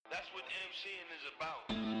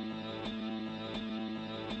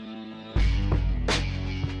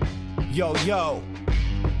Yo,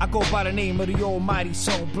 I go by the name of the almighty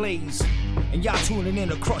Soul Blaze, and y'all tuning in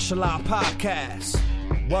to Crush a Lot Podcast.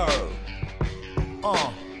 Word.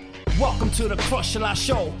 Welcome to the Crush a Lot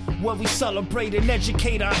Show, where we celebrate and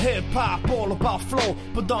educate our hip-hop, all about flow,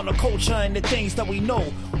 but on the culture and the things that we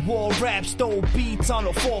know. War raps, dope beats on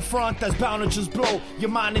the forefront that's bound to just blow your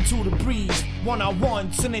mind into the breeze.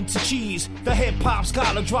 One-on-ones and into cheese. The hip-hop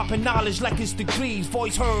scholar dropping knowledge like it's degrees.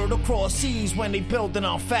 Voice heard across seas when they building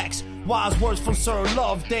on facts. Wise words from Sir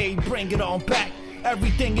Love, they bring it on back.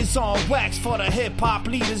 Everything is on wax for the hip-hop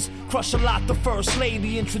leaders. Crush a Lot, the first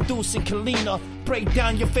lady, introducing Kalina. Break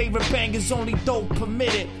down your favorite bangers, only dope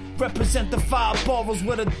permitted. Represent the 5 boroughs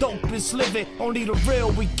where the dopest live it. Only the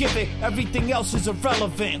real we give it, everything else is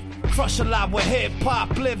irrelevant. Crush a Lot where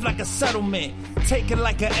hip-hop live like a settlement. Take it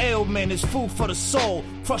like an ailment, it's food for the soul.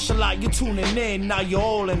 Crush a Lot, you're tuning in, now you're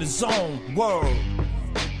all in the zone. World.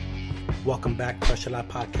 Welcome back, Crush a Lot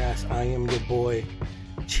Podcast. I am your boy,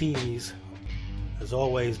 Cheese. As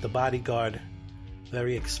always, the bodyguard,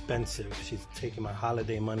 very expensive. She's taking my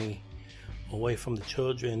holiday money away from the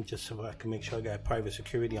children just so I can make sure I got private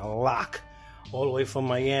security on lock. All the way from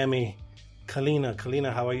Miami.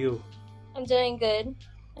 Kalina, how are you? I'm doing good.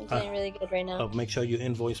 I'm doing really good right now. Make sure you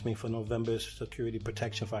invoice me for November's security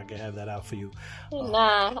protection if I can have that out for you.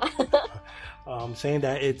 Nah. I'm saying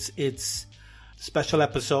that it's a special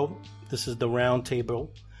episode. This is the round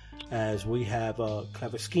table, as we have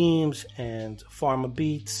Clever Schemes and Pharma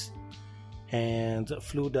Beats and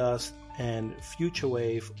Flu Dust and Future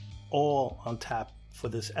Wave all on tap for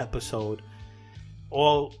this episode,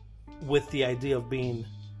 all with the idea of being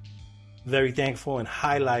very thankful and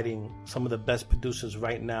highlighting some of the best producers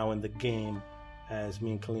right now in the game, as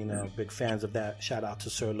me and Kalina are big fans of that. Shout out to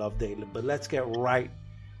Sir Love Daily. But let's get right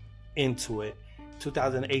into it.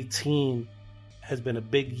 2018 has been a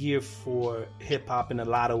big year for hip-hop in a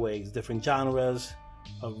lot of ways. Different genres,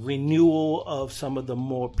 a renewal of some of the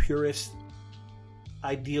more purist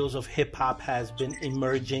ideals of hip-hop has been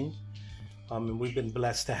emerging. And we've been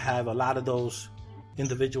blessed to have a lot of those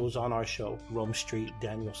individuals on our show. Rome Street,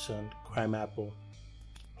 Danielson, Crime Apple,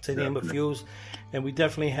 to name a few. And we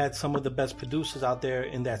definitely had some of the best producers out there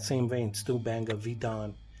in that same vein. Stu Banga,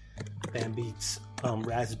 V-Don, Bam Beats,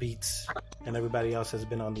 Raz Beats, and everybody else has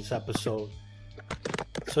been on this episode.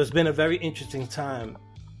 So it's been a very interesting time.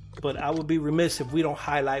 But I would be remiss if we don't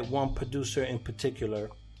highlight one producer in particular.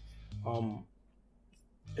 And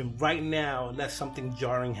right now, unless something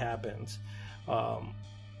jarring happens, I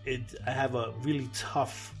have a really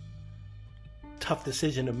tough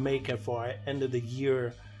decision to make. And for our end of the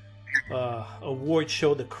year award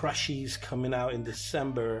show, the Crushies, coming out in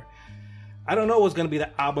December, I don't know what's going to be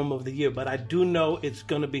the album of the year, but I do know it's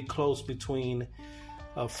going to be close between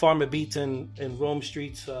Pharma Beats and Rome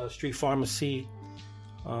Street's Street Pharmacy,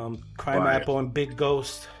 Crime Apple and Big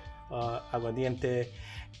Ghost, Aguardiente,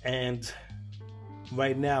 and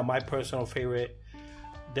right now my personal favorite,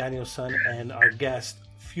 Danielson, and our guest,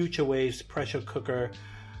 Future Wave's Pressure Cooker.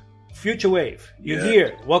 Future Wave, you're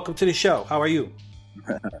here. Welcome to the show. How are you?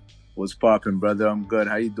 What's poppin', brother? I'm good.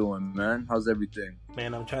 How you doing, man? How's everything?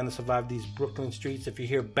 Man, I'm trying to survive these Brooklyn streets. If you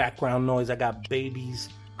hear background noise, I got babies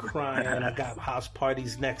crying. I got house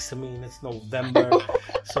parties next to me, and it's November.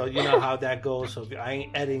 So you know how that goes. So if I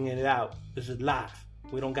ain't editing it out, this is live.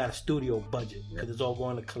 We don't got a studio budget because it's all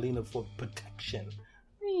going to Kalina for protection.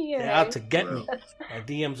 They're out to get me. My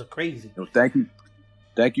DMs are crazy. No, thank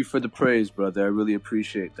you for the praise, brother. I really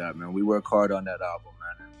appreciate that, man. We work hard on that album,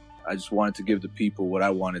 man. And I just wanted to give the people what I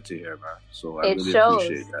wanted to hear, man. So I really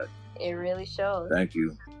appreciate that. It really shows. Thank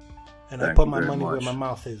you. And I put my money where my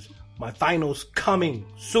mouth is. My finals coming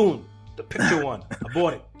soon. The picture one. I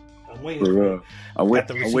bought it. I'm waiting for it. I'm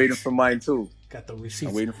waiting for mine too. Got the receipts.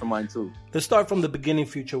 I'm waiting for mine too. Let's start from the beginning,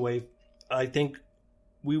 Future Wave. I think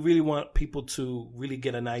we really want people to really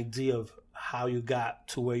get an idea of how you got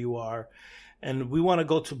to where you are. And we want to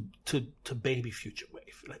go to baby Future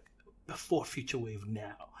Wave, like before Future Wave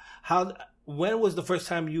now. When was the first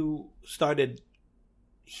time you started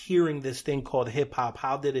hearing this thing called hip hop?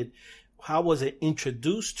 How was it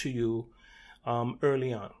introduced to you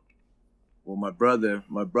early on? Well, my brother,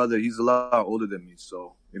 he's a lot older than me.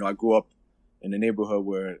 So, I grew up in a neighborhood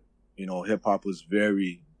where, hip hop was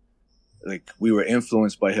very, we were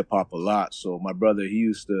influenced by hip hop a lot. So my brother, he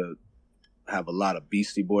used to have a lot of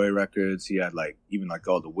Beastie Boy records. He had even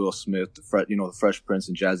all the Will Smith, the Fresh Prince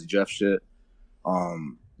and Jazzy Jeff shit.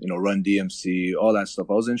 Run DMC, all that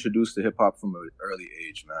stuff. I was introduced to hip hop from an early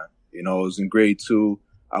age, man. I was in grade 2.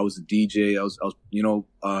 I was a DJ. I was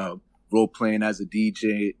role playing as a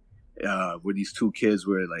DJ where these two kids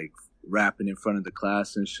were like rapping in front of the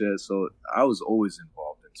class and shit. So I was always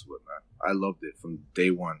involved into it, man. I loved it from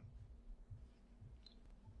day one.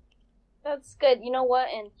 That's good. You know what?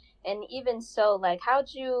 And even so, like,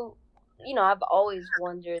 how'd you, I've always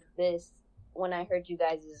wondered this when I heard you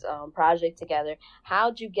guys' project together.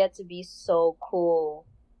 How'd you get to be so cool,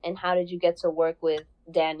 and how did you get to work with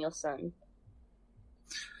Daniel-san?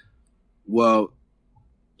 Well,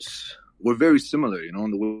 we're very similar,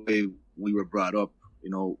 in the way we were brought up,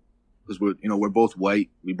 because we're both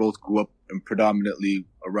white. We both grew up predominantly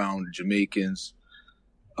around Jamaicans.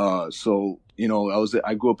 So,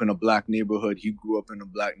 I grew up in a black neighborhood. He grew up in a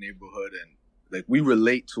black neighborhood, and like we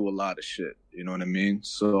relate to a lot of shit. You know what I mean?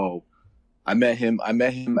 So I met him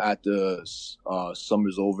at the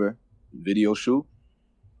Summer's Over video shoot.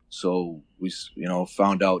 So we,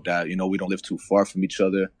 found out that, we don't live too far from each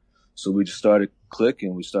other. So we just started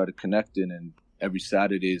clicking, we started connecting, and every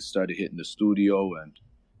Saturday started hitting the studio. And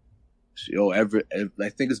I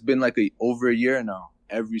think it's been like over a year now.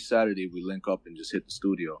 Every Saturday we link up and just hit the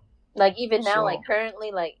studio. Like even now, like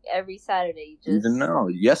currently, like every Saturday, even now,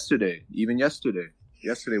 yesterday we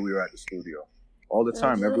were at the studio all the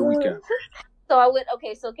time, every weekend.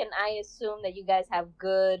 So can I assume that you guys have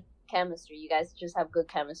good chemistry? You guys just have good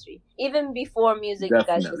chemistry. Even before music,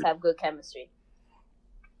 Definitely. You guys just have good chemistry.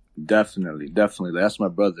 Definitely. That's my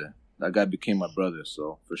brother. That guy became my brother,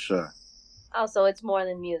 so for sure. Oh, so it's more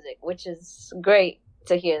than music, which is great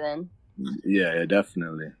to hear then. Yeah,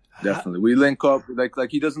 definitely. We link up,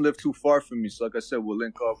 like he doesn't live too far from me, so like I said, we'll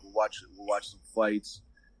link up, we'll watch some fights,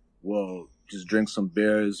 we'll just drink some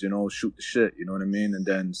beers, shoot the shit, you know what I mean? And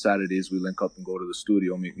then Saturdays we link up and go to the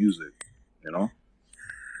studio and make music,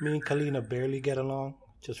 Me and Kalina barely get along.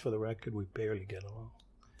 Just for the record, we barely get along.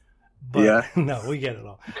 But, yeah. No, we get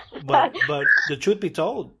along. But the truth be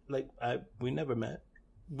told, we never met.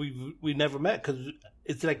 We never met because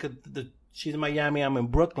it's like she's in Miami, I'm in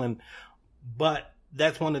Brooklyn. But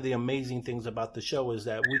that's one of the amazing things about the show is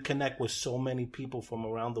that we connect with so many people from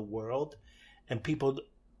around the world, and people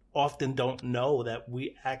often don't know that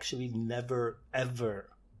we actually never ever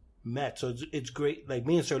met. So it's great. Like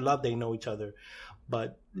me and Sir Love, they know each other,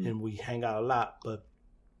 and we hang out a lot. But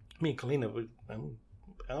me and Kalina, I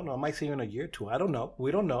don't know. I might see you in a year or two. I don't know.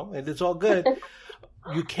 We don't know, and it's all good.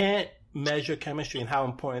 You can't measure chemistry and how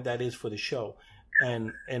important that is for the show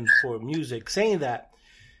and for music. Saying that,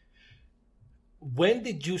 when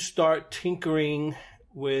did you start tinkering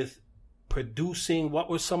with producing? What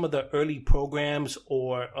were some of the early programs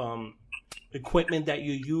or equipment that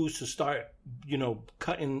you used to start,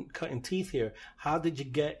 cutting teeth here? How did you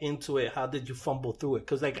get into it? How did you fumble through it?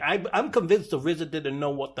 Because I'm convinced the RZA didn't know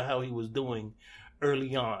what the hell he was doing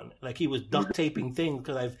early on. Like he was duct taping things,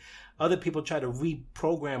 because other people try to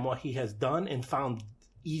reprogram what he has done and found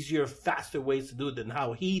easier, faster ways to do it than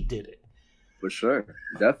how he did it. For sure.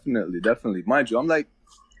 Definitely. Mind you, I'm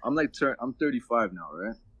 35 now,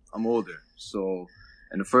 right? I'm older. So,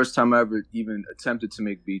 and the first time I ever even attempted to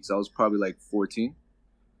make beats, I was probably like 14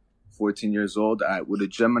 years old with a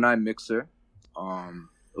Gemini mixer.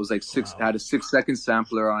 It was like I had a 6-second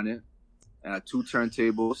sampler on it. And I had 2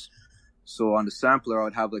 turntables. So on the sampler, I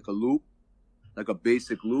would have like a loop, like a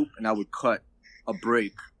basic loop, and I would cut a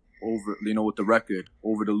break over, with the record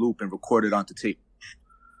over the loop and record it onto tape.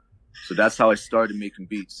 So that's how I started making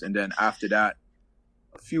beats. And then after that,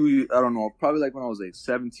 probably like when I was like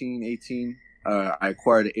 17, 18, I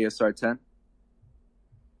acquired an ASR 10.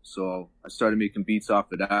 So I started making beats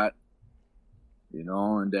off of that,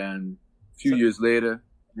 and then a few years later,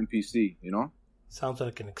 MPC, Sounds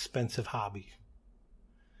like an expensive hobby.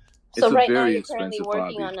 So right now you're currently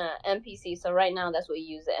working on a MPC. So right now that's what you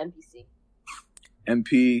use, the MPC.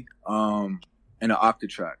 MP, and an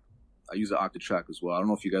Octatrack. I use an Octatrack as well. I don't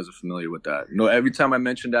know if you guys are familiar with that. Every time I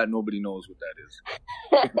mention that, nobody knows what that is.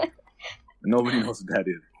 Nobody knows what that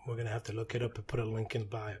is. We're gonna have to look it up and put a link in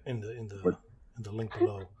the link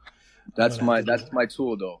below. That's my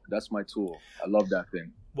tool though. That's my tool. I love that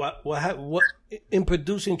thing. What in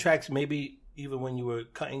producing tracks? Maybe even when you were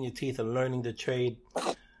cutting your teeth and learning the trade.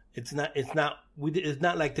 It's not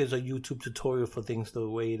like there's a YouTube tutorial for things the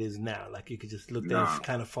way it is now. Like you could just look there and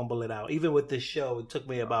kind of fumble it out. Even with this show, it took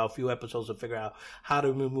me about a few episodes to figure out how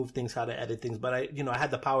to remove things, how to edit things. But I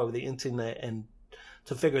had the power of the internet and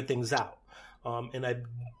to figure things out. And I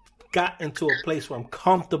got into a place where I'm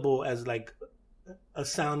comfortable as like a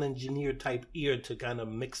sound engineer type ear to kind of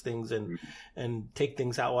mix things and take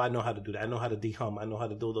things out. Well, I know how to do that. I know how to de-hum. I know how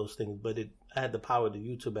to do those things. But I had the power of the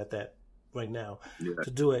YouTube at that right now to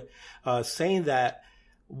do it. Saying that,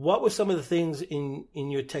 what were some of the things in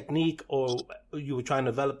your technique, or you were trying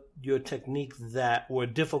to develop your technique, that were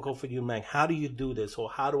difficult for you, man? How do you do this, or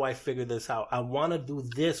how do I figure this out? I want to do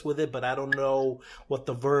this with it, but I don't know what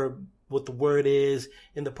the word is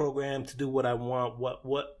in the program to do what I want.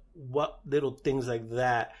 What little things like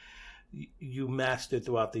that you mastered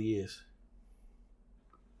throughout the years?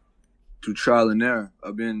 Through trial and error.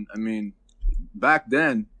 I mean, back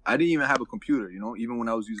then, I didn't even have a computer, you know, even when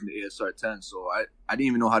I was using the ASR 10. So I didn't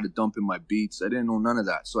even know how to dump in my beats. I didn't know none of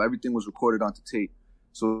that. So everything was recorded onto tape.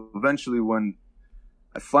 So eventually when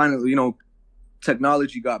I finally, you know,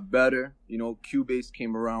 technology got better, you know, Cubase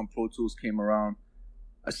came around, Pro Tools came around.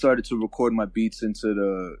 I started to record my beats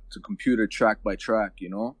into computer track by track, you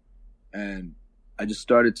know, and I just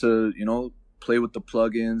started to, you know, play with the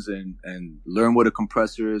plugins and learn what a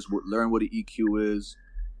compressor is, learn what an EQ is.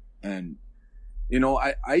 And, you know,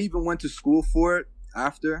 I even went to school for it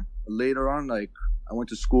later on. Like, I went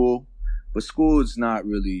to school, but school is not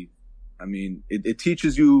really, I mean, it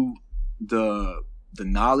teaches you the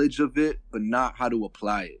knowledge of it, but not how to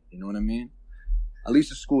apply it. You know what I mean? At least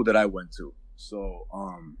the school that I went to. So,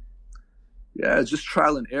 yeah, it's just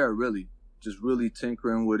trial and error, really. Just really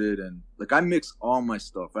tinkering with it. And, like, I mix all my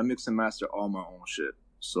stuff. I mix and master all my own shit.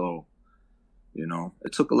 So, you know,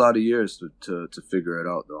 it took a lot of years to figure it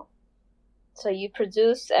out, though. So you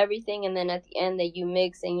produce everything, and then at the end that you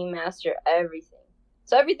mix and you master everything.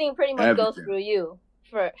 So everything pretty much goes through you.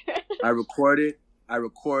 I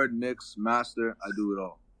record, mix, master. I do it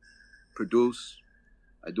all. Produce.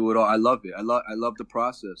 I do it all. I love it. I love the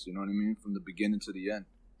process. You know what I mean? From the beginning to the end.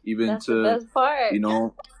 Even That's to, the best part. You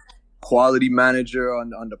know, quality manager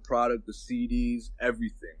on the product, the CDs,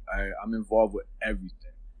 everything. I'm involved with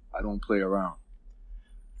everything. I don't play around.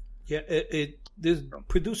 Yeah, there's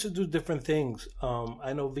producers do different things.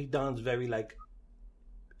 I know V Don's very like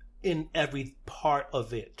in every part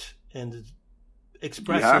of it, and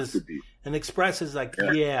expresses like,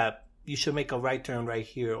 yeah, you should make a right turn right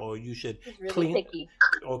here, or you should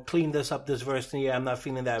clean this up, this verse. And yeah, I'm not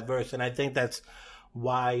feeling that verse, and I think that's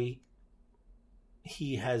why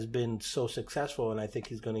he has been so successful, and I think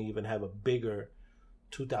he's going to even have a bigger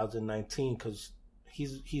 2019 because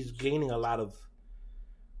he's gaining a lot of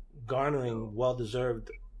garnering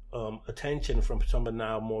well-deserved attention from some of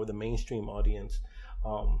now more the mainstream audience.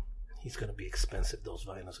 He's going to be expensive. Those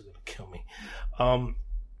vinyls are going to kill me.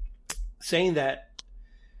 Saying that,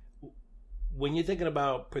 when you're thinking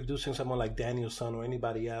about producing someone like Daniel-san or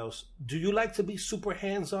anybody else, do you like to be super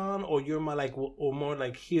hands-on, or you're more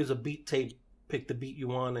like here's a beat tape, pick the beat you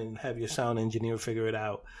want, and have your sound engineer figure it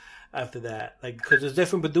out after that? Like, because there's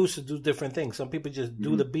different producers do different things. Some people just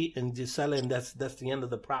do the beat and just sell it, and that's the end of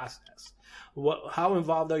the process. How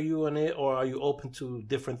involved are you in it, or are you open to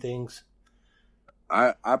different things?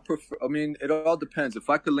 I prefer. I mean, it all depends. If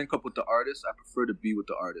I could link up with the artist, I prefer to be with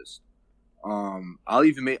the artist. I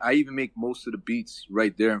even make most of the beats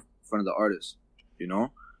right there in front of the artist. You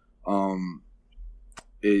know,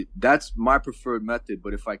 that's my preferred method.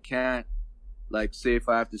 But if I can't, like, say if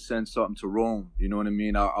I have to send something to Rome, you know what I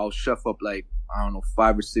mean? I'll chef up like, I don't know,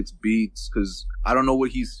 5 or 6 beats, because I don't know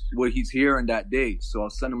what he's hearing that day. So I'll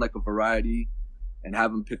send him like a variety and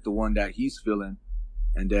have him pick the one that he's feeling,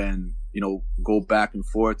 and then, you know, go back and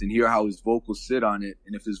forth and hear how his vocals sit on it.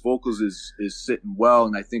 And if his vocals is sitting well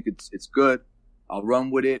and I think it's good, I'll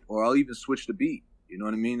run with it, or I'll even switch the beat. You know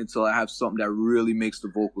what I mean? Until I have something that really makes the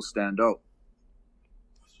vocals stand out.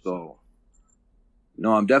 So,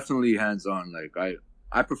 no, I'm definitely hands-on. Like,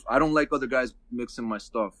 I don't like other guys mixing my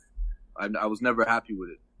stuff. I was never happy with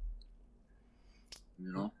it.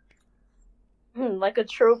 You know? Like a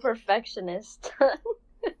true perfectionist.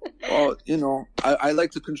 Well, you know, I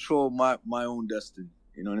like to control my own destiny.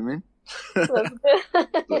 You know what I mean?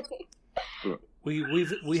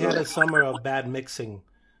 We had a summer of bad mixing.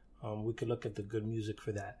 We could look at the good music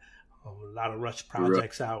for that. A lot of Rush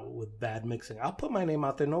projects out with bad mixing. I'll put my name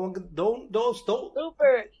out there. No one don't.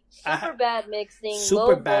 Super bad mixing.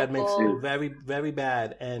 Super bad mixing. Very, very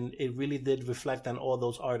bad. And it really did reflect on all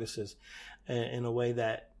those artists in a way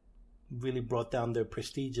that really brought down their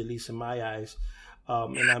prestige, at least in my eyes.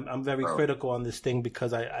 And I'm very critical on this thing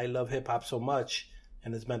because I love hip hop so much,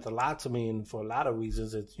 and it's meant a lot to me. And for a lot of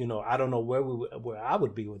reasons, it's, you know, I don't know where I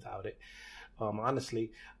would be without it.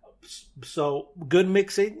 Honestly. So good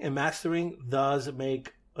mixing and mastering does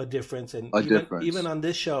make a difference. And even on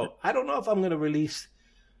this show, I don't know if I'm going to release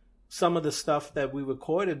some of the stuff that we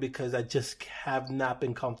recorded because I just have not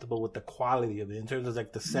been comfortable with the quality of it in terms of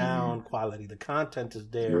like the sound quality. The content is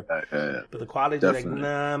there, but the quality is like,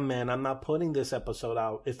 nah, man, I'm not putting this episode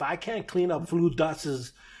out. If I can't clean up Flu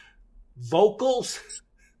Dust's vocals,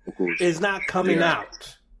 it's not coming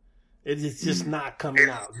out. It's just not coming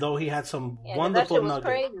out. Though he had some wonderful that shit was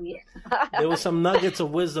nuggets. crazy. There was some nuggets of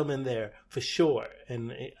wisdom in there for sure.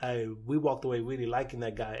 And we walked away really liking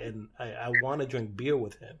that guy, and I want to drink beer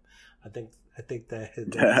with him. I think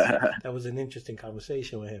that was an interesting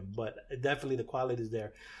conversation with him. But definitely the quality is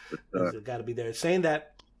there. It's got to be there. Saying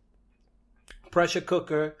that, Pressure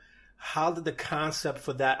Cooker, how did the concept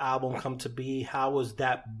for that album come to be? How was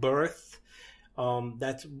that birth?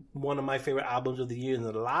 That's one of my favorite albums of the year, and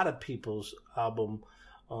a lot of people's album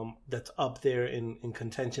that's up there in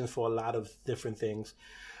contention for a lot of different things.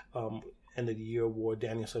 End of the year award,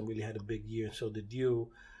 Danielson really had a big year, and so did you.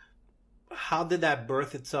 How did that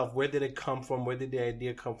birth itself? Where did it come from? Where did the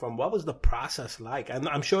idea come from? What was the process like?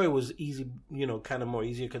 I'm sure it was easy, kind of more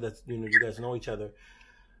easier because you guys know each other.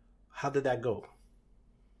 How did that go?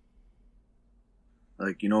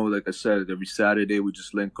 Like I said, every Saturday we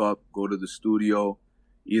just link up, go to the studio.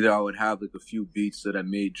 Either I would have like a few beats that I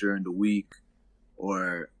made during the week,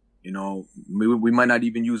 or we might not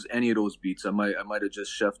even use any of those beats. I might have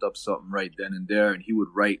just chefed up something right then and there, and he would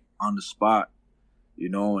write on the spot,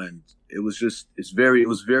 and it was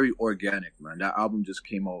very organic, man. That album just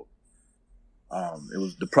came out.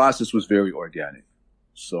 The process was very organic.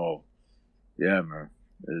 So yeah, man.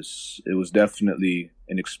 It was definitely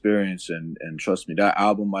an experience, and trust me, that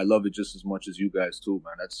album, I love it just as much as you guys too,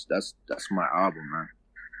 man. That's my album, man.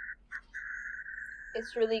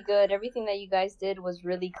 It's really good. Everything that you guys did was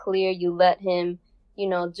really clear. You let him,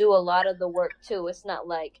 do a lot of the work too. It's not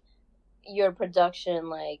like your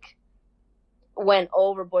production went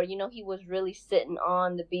overboard. He was really sitting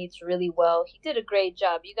on the beats really well. He did a great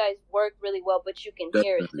job. You guys worked really well, but you can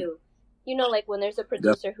hear it too. When there's a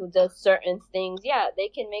producer who does certain things, yeah, they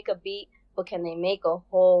can make a beat, but can they make a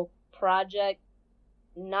whole project?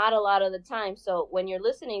 Not a lot of the time. So when you're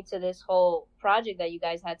listening to this whole project that you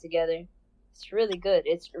guys had together, it's really good.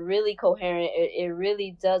 It's really coherent. It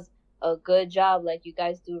really does a good job. You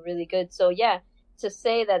guys do really good. So yeah, to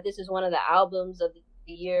say that this is one of the albums of the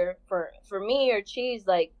year for me or Cheese,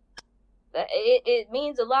 it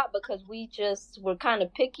means a lot because we're kind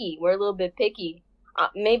of picky. We're a little bit picky.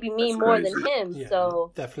 Maybe me more than him. Yeah,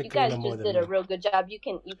 so you guys just did a real good job. You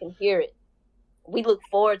can hear it. We look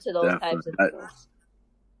forward to those types of things.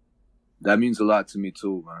 That means a lot to me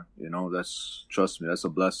too, man. Trust me, that's a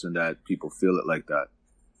blessing that people feel it like that.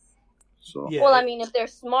 So yeah. Well, I mean, if they're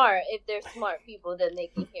smart people, then they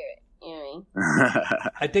can hear it. You know what I mean?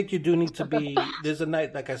 I think you do need to be. There's a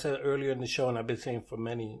night, like I said earlier in the show, and I've been saying for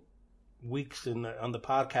many weeks on the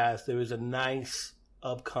podcast, there is a nice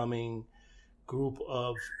upcoming group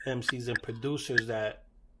of MCs and producers that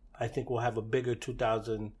I think will have a bigger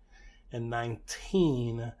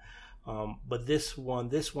 2019. But this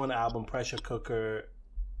one album, Pressure Cooker,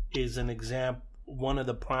 is an example, one of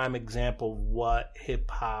the prime example of what hip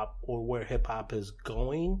hop or where hip hop is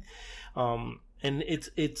going. And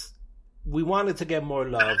it's we wanted to get more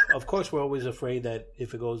love. Of course, we're always afraid that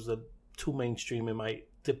if it goes too mainstream, it might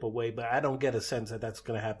dip away. But I don't get a sense that that's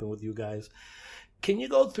going to happen with you guys. Can you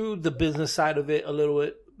go through the business side of it a little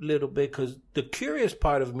bit? Because the curious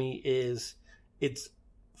part of me is it's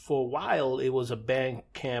for a while it was a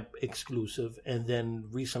Bandcamp exclusive, and then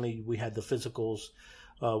recently we had the physicals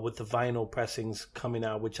with the vinyl pressings coming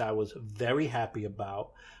out, which I was very happy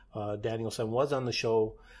about. Danielson was on the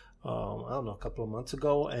show, I don't know, a couple of months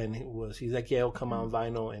ago, and he's like, yeah, it'll come out on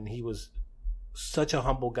vinyl, and he was such a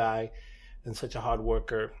humble guy and such a hard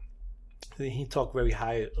worker. He talked very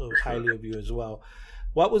highly of you as well.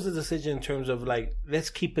 What was the decision in terms of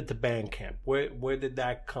let's keep it to Bandcamp? Where did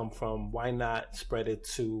that come from? Why not spread it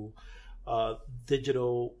to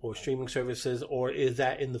digital or streaming services, or is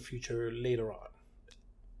that in the future later on?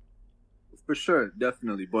 For sure,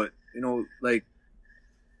 definitely. But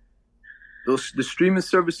the streaming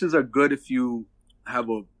services are good if you have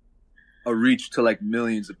a reach to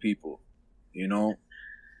millions of people,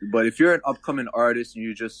 But if you're an upcoming artist and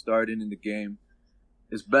you're just starting in the game,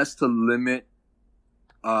 it's best to limit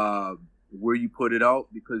where you put it out,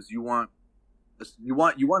 because you want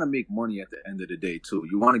to make money at the end of the day too.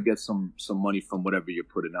 You want to get some money from whatever you're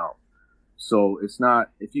putting out. So it's not,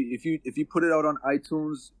 if you put it out on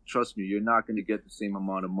iTunes, trust me, you're not going to get the same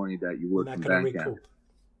amount of money that you would from Bandcamp.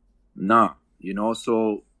 Nah,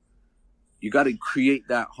 so you got to create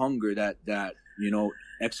that hunger, that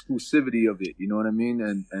exclusivity of it, you know what I mean?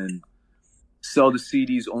 And sell the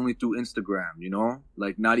CDs only through Instagram,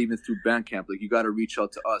 not even through Bandcamp. You got to reach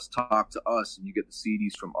out to us, talk to us, and you get the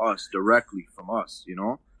CDs from us, directly from us,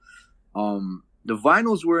 The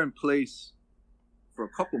vinyls were in place for a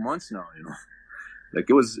couple months now,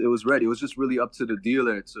 it was ready. It was just really up to the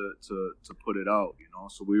dealer to put it out,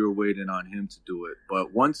 So we were waiting on him to do it.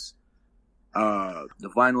 But once The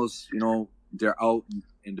vinyls, you know, they're out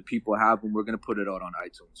and the people have them. We're gonna put it out on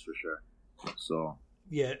iTunes for sure. So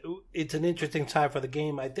yeah, it's an interesting time for the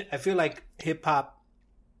game. I feel like hip hop,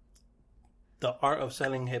 the art of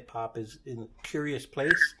selling hip hop, is in a curious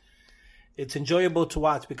place. It's enjoyable to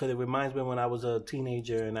watch because it reminds me when I was a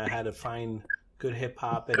teenager and I had to find good hip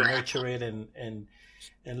hop and nurture it and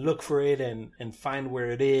look for it and find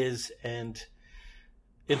where it is. And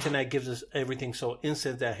internet gives us everything so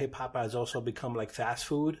instant that hip hop has also become like fast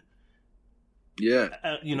food. Yeah,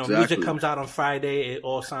 you know, exactly. Music comes out on Friday, it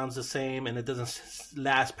all sounds the same, and it doesn't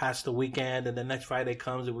last past the weekend. And the next Friday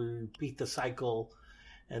comes, and we repeat the cycle,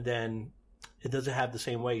 and then it doesn't have the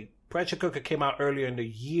same weight. Pressure Cooker came out earlier in the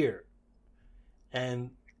year,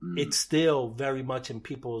 and it's still very much in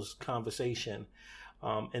people's conversation,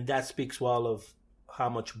 and that speaks well of how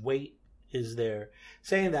much weight is there.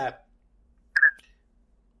 Saying that,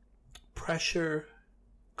 Pressure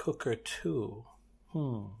Cooker 2,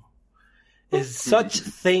 is such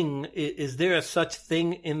thing? Is there a such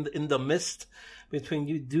thing in the mist between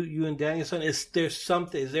you and Daniel-san? Is there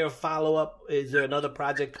something? Is there a follow up? Is there another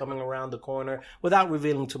project coming around the corner? Without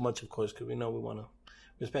revealing too much, of course, because we know we want to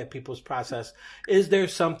respect people's process. Is there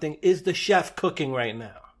something? Is the chef cooking right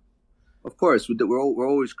now? Of course, we're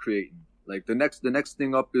always creating. Like the next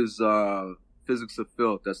thing up is Physics of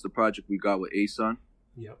Filth. That's the project we got with A-Sun.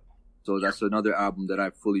 Yep. So that's another album that I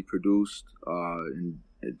fully produced, and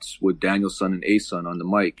it's with Daniel-san and A-Sun on the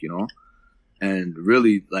mic, you know? And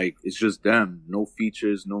really, like, it's just them. No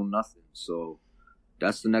features, no nothing. So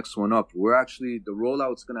that's the next one up. The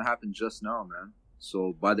rollout's going to happen just now, man.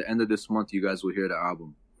 So by the end of this month, you guys will hear the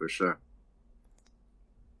album for sure.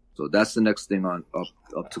 So that's the next thing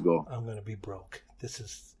up to go. I'm going to be broke. This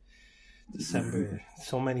is December.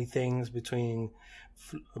 So many things between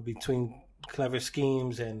Clever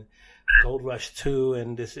Schemes and Gold Rush 2,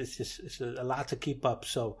 and it's a lot to keep up.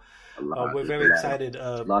 So we're very excited.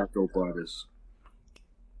 A lot of dope artists.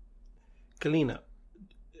 Kalina,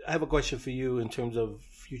 I have a question for you in terms of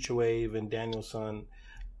Future Wave and Daniel-san.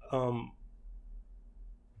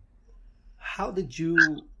 How did you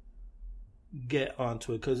get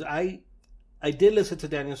onto it? Because I did listen to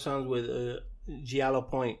Daniel-san's with Giallo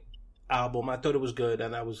Point album. I thought it was good,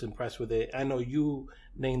 and I was impressed with it. I know you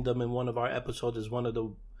named them in one of our episodes as one of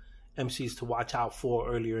the MCs to watch out for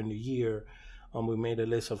earlier in the year. We made a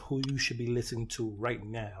list of who you should be listening to right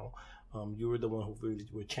now. You were the one who really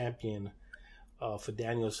were champion for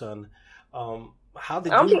Daniel-san. How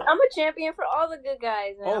did I'm you? a champion for all the good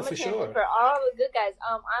guys, man. Oh, I'm a for champion sure. for all the good guys.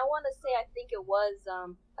 I want to say I think it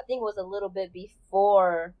was a little bit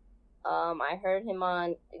before. I heard him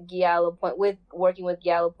on Giallo Point working with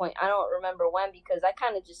Giallo Point. I don't remember when because I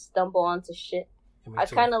kind of just stumble onto shit. I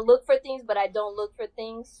kind of look for things, but I don't look for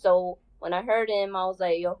things. So when I heard him, I was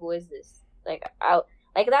like, "Yo, who is this?" Like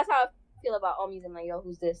that's how I feel about all music. I'm like, "Yo,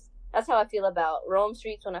 who's this?" That's how I feel about Rome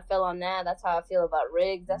Streets when I fell on that. That's how I feel about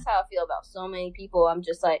Riggs. That's how I feel about so many people. I'm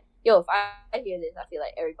just like, "Yo, if I hear this, I feel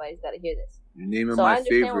like everybody's got to hear this." You're naming so my I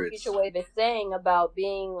understand favorites. what Future Wave is saying about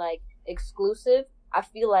being like exclusive. I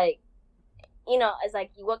feel like, you know, it's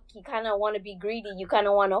like you kind of want to be greedy. You kind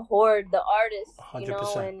of want to hoard the artist, 100%. you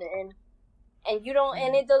know, and you don't,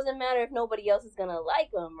 and it doesn't matter if nobody else is gonna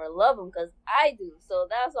like them or love them because I do. So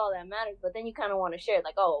that's all that matters. But then you kind of want to share it,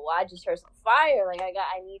 like, oh, well, I just heard some fire. Like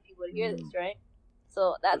I need people to hear this, right?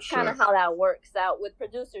 So that's kind of how that works out with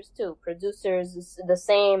producers too. Producers is the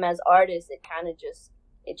same as artists. It kind of just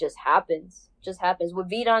happens. Just happens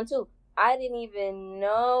with Vidon too. I didn't even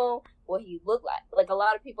know what he looked like. Like a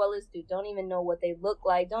lot of people I listen to don't even know what they look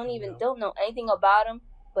like. Don't know anything about them.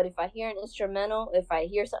 But if I hear an instrumental, if I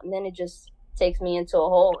hear something, then it just takes me into a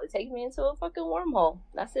hole. It takes me into a fucking wormhole.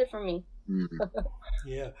 That's it for me.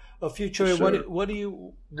 Yeah. Future, sure.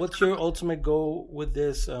 What's your ultimate goal with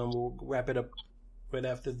this? We'll wrap it up right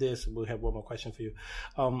after this. We'll have one more question for you.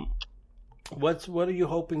 What are you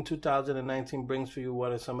hoping 2019 brings for you?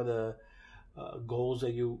 What are some of the goals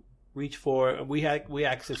that you reach for? We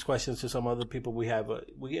ask these questions to some other people. We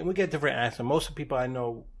get different answers. Most of the people I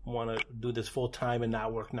know want to do this full time and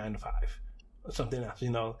not work 9 to 5 or something else. You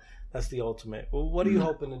know, that's the ultimate. Well, what are you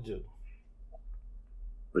hoping to do?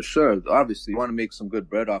 For sure. Obviously, I want to make some good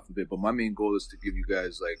bread off of it, but my main goal is to give you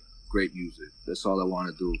guys like great music. That's all I want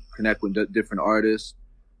to do. Connect with different artists,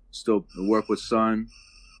 still work with Sun,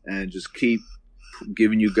 and just keep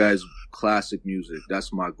giving you guys classic music.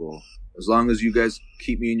 That's my goal. As long as you guys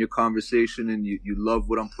keep me in your conversation and you love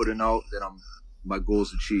what I'm putting out, then my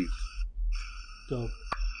goal's achieved. So,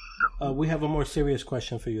 we have a more serious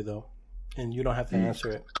question for you, though, and you don't have to answer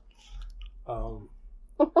it.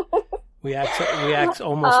 We ask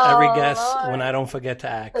almost every guest when I don't forget to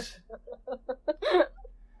ask.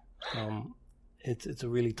 It's a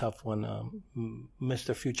really tough one.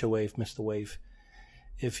 Mr. Future Wave, Mr. Wave,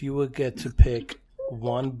 if you would get to pick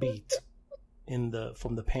one beat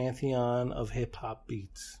from the pantheon of hip hop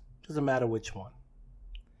beats, doesn't matter which one,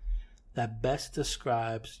 that best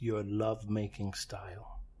describes your love making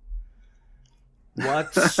style,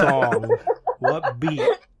 what song, what beat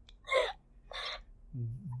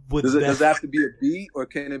would does it have to be a beat, or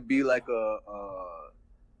can it be like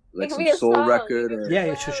some soul record? Or...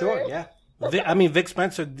 Yeah, sure. Yeah. I mean, Vic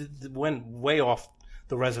Spencer went way off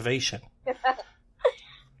the reservation.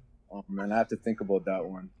 Oh man, I have to think about that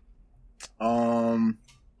one.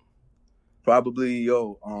 Probably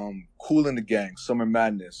Kool and the Gang, Summer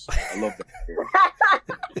Madness. I love that.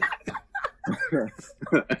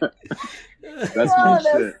 That's my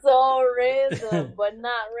shit. That's so random, but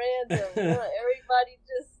not random.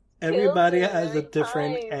 Everybody has a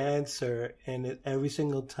different answer, and every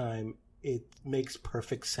single time it makes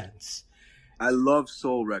perfect sense. I love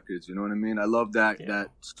soul records, you know what I mean? I love that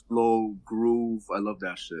slow groove. I love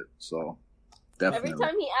that shit. So definitely. Every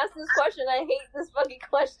time he asks this question, I hate this fucking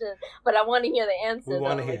question, but I want to hear the answer. We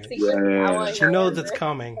want to hear it. She knows it's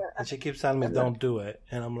coming, and she keeps telling me, "Don't do it,"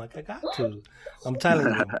 and I'm like, "I got to." I'm telling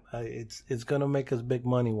you, it's gonna make us big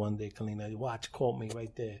money one day, Kalina. Watch, quote me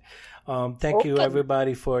right there. Thank you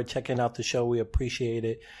everybody for checking out the show. We appreciate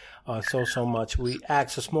it so much. We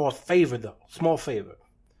ask a small favor though. Small favor.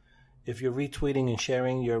 If you're retweeting and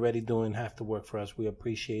sharing, you're already doing half the work for us. We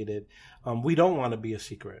appreciate it. We don't want to be a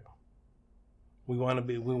secret. We want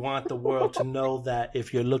the world to know that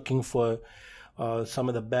if you're looking for some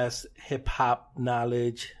of the best hip hop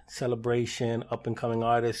knowledge, celebration, up and coming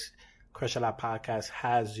artists, Crush A Lot Podcast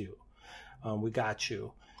has you. We got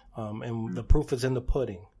you. And the proof is in the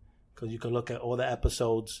pudding, because you can look at all the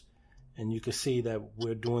episodes and you can see that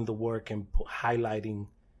we're doing the work and highlighting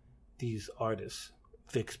these artists.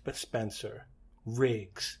 Vic Spencer,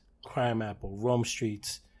 Riggs, Crime Apple, Rome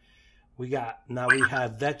Streets. We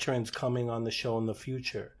have veterans coming on the show in the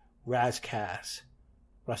future. Razcast,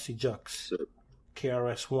 Rusty Jux,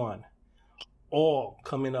 KRS-One, all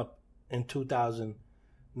coming up in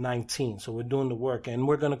 2019. So we're doing the work, and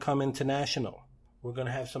we're going to come international. We're going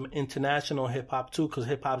to have some international hip hop too, because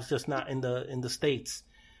hip hop is just not in the States.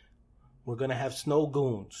 We're going to have Snow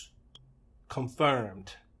Goons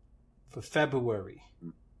confirmed for February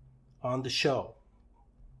on the show.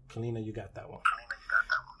 Kalina, you got that one.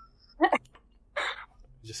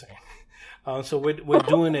 Just saying. So we're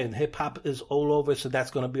doing it. Hip hop is all over, so that's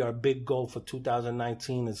going to be our big goal for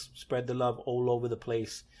 2019 is spread the love all over the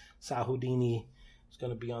place. Sal Houdini is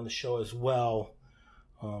going to be on the show as well,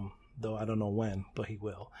 though I don't know when, but he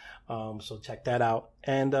will. So check that out.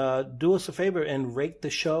 And do us a favor and rate the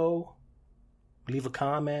show. Leave a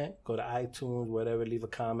comment. Go to iTunes, whatever. Leave a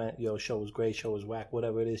comment. Yo, show was great. Show was whack.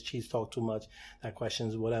 Whatever it is. Cheese talk too much. That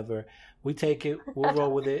question's whatever. We take it. We'll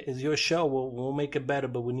roll with it. It's your show. We'll make it better,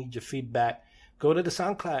 but we need your feedback. Go to the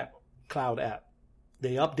SoundCloud app.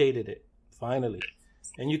 They updated it finally,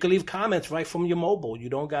 and you can leave comments right from your mobile. You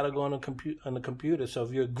don't gotta go on the computer. So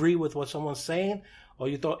if you agree with what someone's saying, or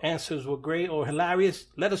you thought answers were great or hilarious,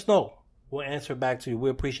 let us know. We'll answer back to you. We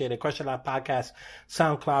appreciate it. Crush A Lot Podcast,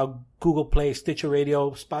 SoundCloud, Google Play, Stitcher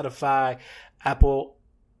Radio, Spotify, Apple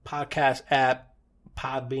Podcast app,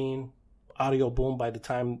 Podbean, Audio Boom by the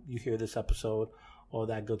time you hear this episode, all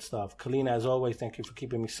that good stuff. Kalina, as always, thank you for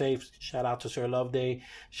keeping me safe. Shout out to Sir Love Day.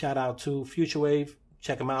 Shout out to Future Wave.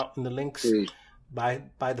 Check him out in the links. Buy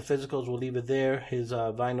the physicals. We'll leave it there. His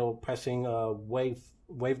vinyl pressing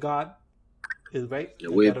Wave God. Is right? Yeah,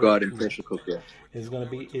 Wave God and Pressure Cooker. It's gonna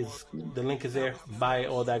be the link is there. Buy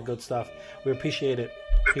all that good stuff. We appreciate it.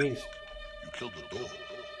 Peace. You killed the dog.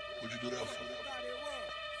 What'd you do that for?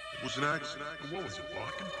 It was an accident. What was it,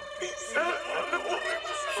 barking?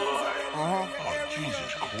 Oh,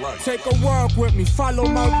 Jesus Christ. Take a walk with me, follow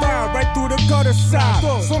my ride right through the gutter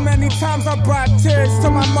side. So many times I brought tears to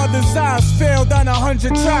my mother's eyes. Failed on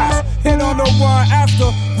 100 tries. Hit on the one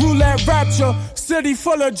after roulette rapture. City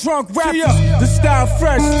full of drunk rappers. The style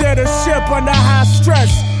fresh, steer the ship under high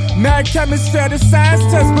stress. Mad chemist failed the science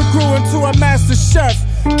test, but grew into a master chef.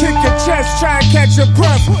 Kick your chest, try and catch your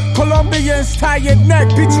breath. Colombians tie your neck,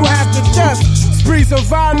 beat you half to death. Sprees of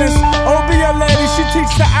violence, Obia lady, she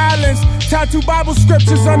teach the islands. Tattoo Bible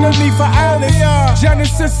scriptures underneath her eyelids.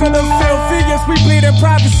 Genesis of the filthiest, we bleed in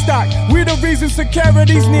private stock. We the reason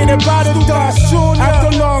security's needed by the dark.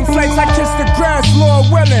 After long flights, I kiss the grass, Lord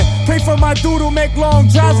willing. Pay for my doodle, make long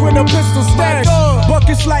drives with a pistol stash.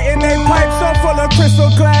 Buckets lighting they pipes up full of crystal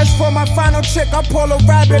glass. For my final real chick, I pull a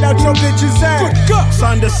rabbit out your bitch's ass.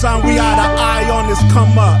 Son to son, we had an eye on this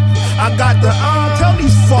come up. I got the tell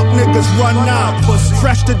these fuck niggas run out.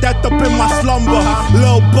 Fresh to death up in my slumber.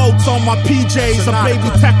 Little boats on my PJs, a baby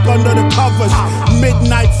tech under the covers.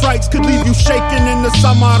 Midnight frights could leave you shaking in the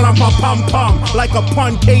summer. I'm a pum pum, like a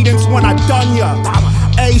pun cadence when I done ya.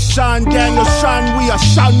 A Sean, Daniel Sean, we a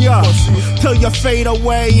shun ya till you fade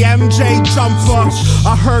away, MJ jumper.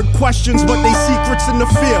 I heard questions, but they secrets in the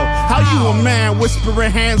field. How you a man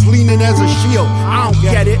whispering hands leaning as a shield? I don't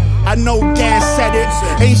get it. I know Dan said it.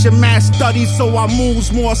 Ancient math studies, so I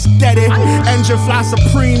moves more steady. Engine fly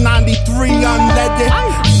supreme, 93 unleaded.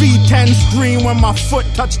 V10 screen when my foot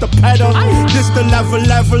touch the pedal. This the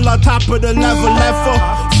level on top of the level.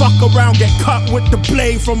 Fuck around, get cut with the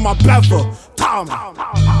blade from my bevel. Tom.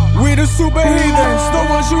 We the super heathens, the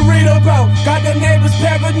ones you read about. Got the neighbors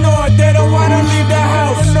paranoid, they don't wanna leave the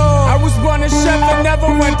house. I was born a chef and never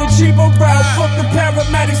went the cheaper route. Fuck the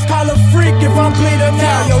paramedics, call a freak if I'm bleeding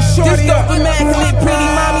now. Yo, shorty this stuff immaculate, pretty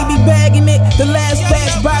mommy be bagging it. The last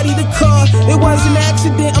batch body the car, it was an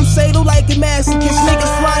accident. I'm fatal like a masochist,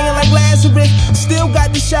 niggas flying like Lazarus. Still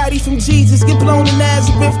got the shotty from Jesus, get blown to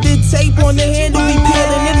Nazareth. Did tape on the handle, we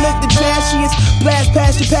peeling, it looked the trashiest. Blast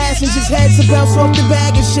past the passengers, heads to bounce off the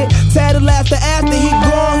bag and shit. Tattle after he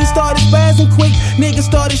gone, he started spazzing quick. Niggas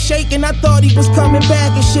started shaking, I thought he was coming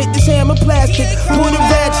back and shit. This hammer plastic, pulled a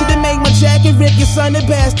ratchet and make my jacket rip. Your son a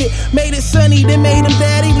basket, made it sunny, then made him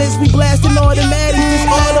daddyless. We blasting automatics, this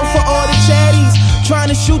auto for all the chatties. Trying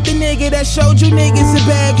to shoot the nigga that showed you niggas a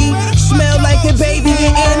baggie. Smell like a baby,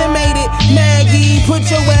 get animated. Maggie, put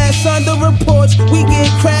your ass under a porch, we get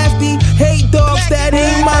crafty. Hate dogs, that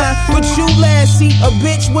ain't mine, but you lassie. A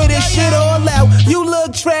bitch with his shit all out, you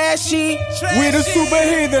look trashy. We the super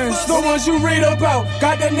heathens, the ones you read about.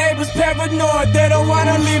 Got the neighbors paranoid, they don't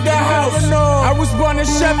wanna leave the house. I was born a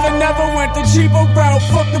chef and never went the cheaper route.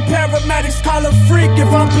 Fuck the paramedics, call a freak if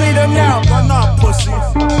I'm bleeding out. Run up, pussy.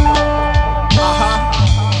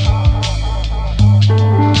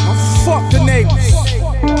 Fuck the neighbors.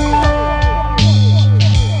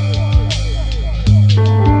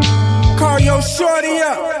 Call your shorty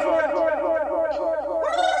up.